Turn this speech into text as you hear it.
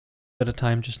Bit of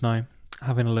time just now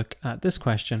having a look at this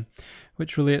question,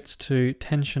 which relates to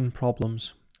tension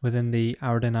problems within the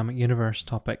aerodynamic universe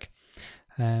topic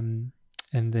in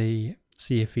the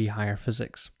CfE Higher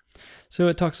Physics. So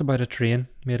it talks about a train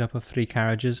made up of 3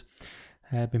 carriages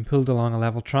being pulled along a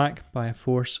level track by a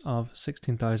force of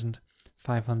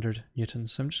 16,500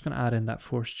 newtons. So I'm just going to add in that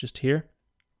force just here.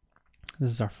 This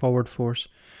is our forward force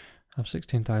of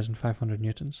 16,500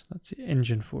 newtons. That's the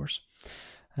engine force.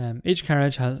 Each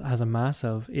carriage has a mass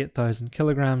of 8,000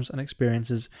 kilograms and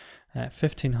experiences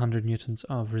 1,500 newtons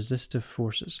of resistive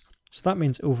forces. So that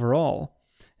means overall,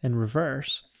 in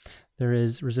reverse, there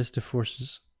is resistive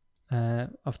forces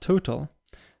of total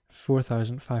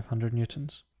 4,500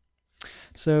 newtons.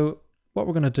 So what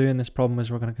we're going to do in this problem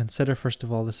is we're going to consider first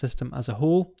of all the system as a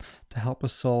whole to help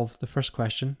us solve the first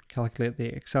question, calculate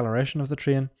the acceleration of the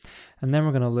train, and then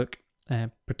we're going to look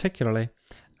particularly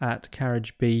at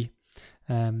carriage B,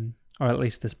 or at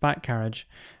least this back carriage,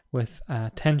 with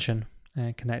tension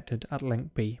connected at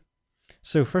link B.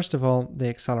 So first of all, the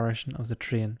acceleration of the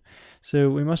train. So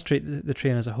we must treat the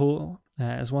train as a whole,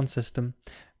 as one system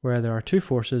where there are 2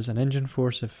 forces, an engine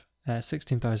force of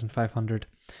 16,500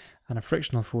 and a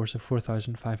frictional force of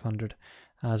 4,500,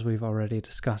 as we've already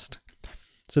discussed.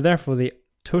 So therefore the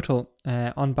total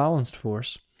unbalanced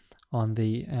force on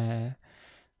the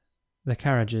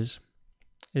carriages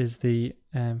is the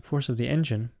force of the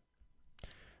engine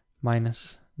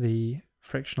minus the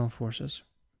frictional forces.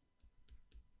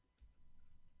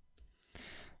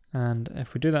 And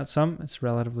if we do that sum, it's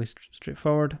relatively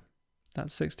straightforward.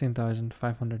 That's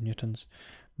 16,500 newtons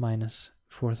minus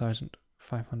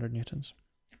 4,500 newtons.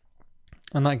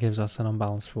 And that gives us an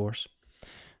unbalanced force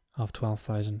of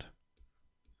 12,000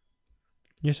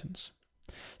 newtons.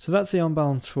 So that's the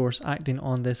unbalanced force acting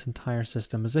on this entire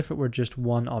system as if it were just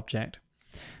one object.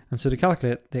 And so to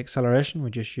calculate the acceleration,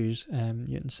 we just use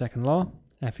Newton's second law,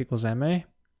 F equals ma.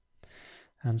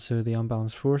 And so the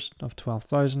unbalanced force of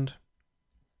 12,000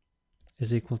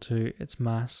 is equal to its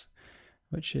mass,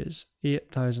 which is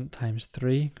 8,000 times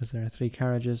 3, because there are 3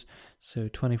 carriages, so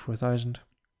 24,000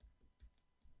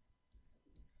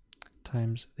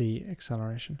 times the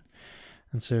acceleration.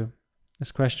 And so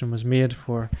this question was made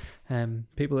for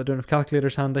people that don't have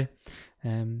calculators handy.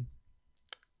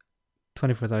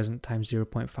 24,000 times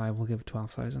 0.5 will give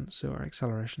 12,000, so our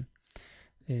acceleration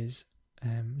is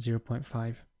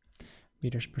 0.5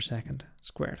 meters per second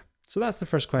squared. So that's the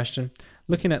first question,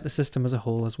 looking at the system as a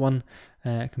whole as one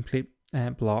complete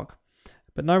block.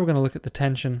 But now we're going to look at the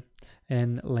tension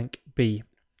in link B.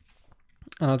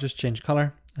 And I'll just change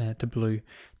colour to blue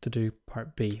to do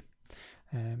part B.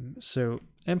 So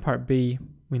in part B,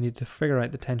 we need to figure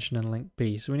out the tension in link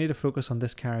B. So we need to focus on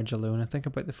this carriage alone and think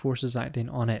about the forces acting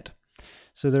on it.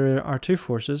 So there are 2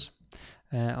 forces.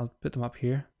 I'll put them up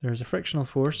here. There's a frictional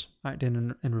force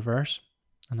acting in reverse,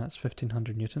 and that's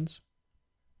 1,500 newtons.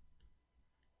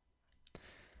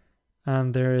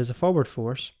 And there is a forward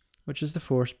force, which is the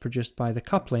force produced by the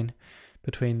coupling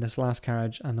between this last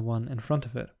carriage and the one in front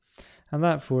of it. And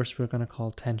that force we're going to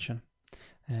call tension,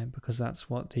 because that's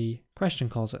what the question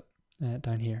calls it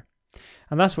down here.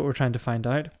 And that's what we're trying to find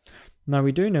out. Now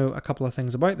we do know a couple of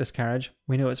things about this carriage.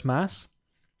 We know its mass.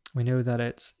 We know that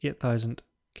it's 8,000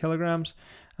 kilograms,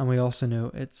 and we also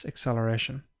know its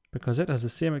acceleration, because it has the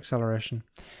same acceleration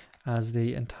as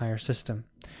the entire system.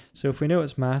 So if we know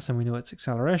its mass and we know its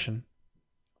acceleration,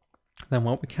 then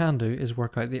what we can do is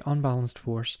work out the unbalanced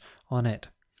force on it.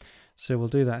 So we'll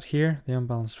do that here. The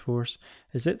unbalanced force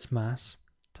is its mass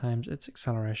times its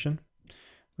acceleration,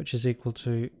 which is equal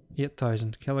to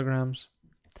 8,000 kilograms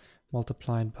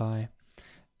multiplied by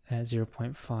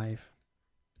 0.5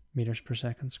 meters per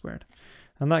second squared.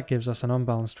 And that gives us an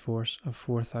unbalanced force of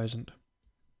 4,000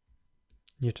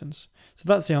 newtons. So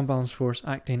that's the unbalanced force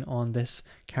acting on this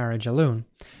carriage alone,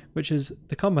 which is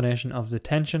the combination of the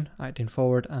tension acting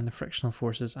forward and the frictional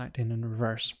forces acting in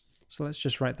reverse. So let's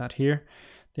just write that here.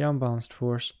 The unbalanced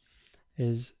force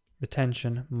is the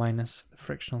tension minus the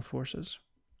frictional forces.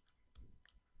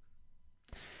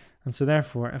 And so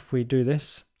therefore, if we do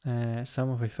this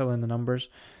sum, if we fill in the numbers,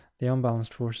 the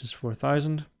unbalanced force is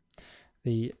 4,000.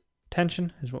 The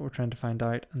tension is what we're trying to find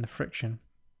out, and the friction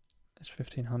is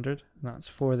 1,500. And that's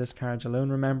for this carriage alone,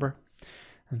 remember.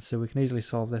 And so we can easily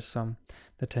solve this sum.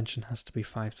 The tension has to be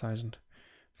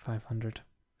 5,500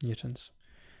 newtons.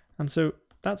 And so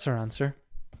that's our answer.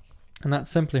 And that's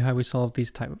simply how we solve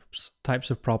these types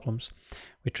of problems.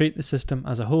 We treat the system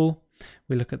as a whole.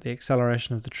 We look at the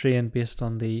acceleration of the train based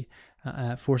on the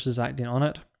forces acting on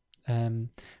it.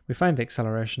 We find the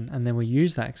acceleration, and then we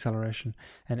use that acceleration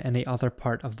in any other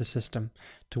part of the system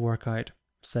to work out,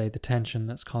 say, the tension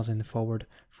that's causing the forward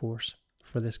force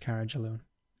for this carriage alone.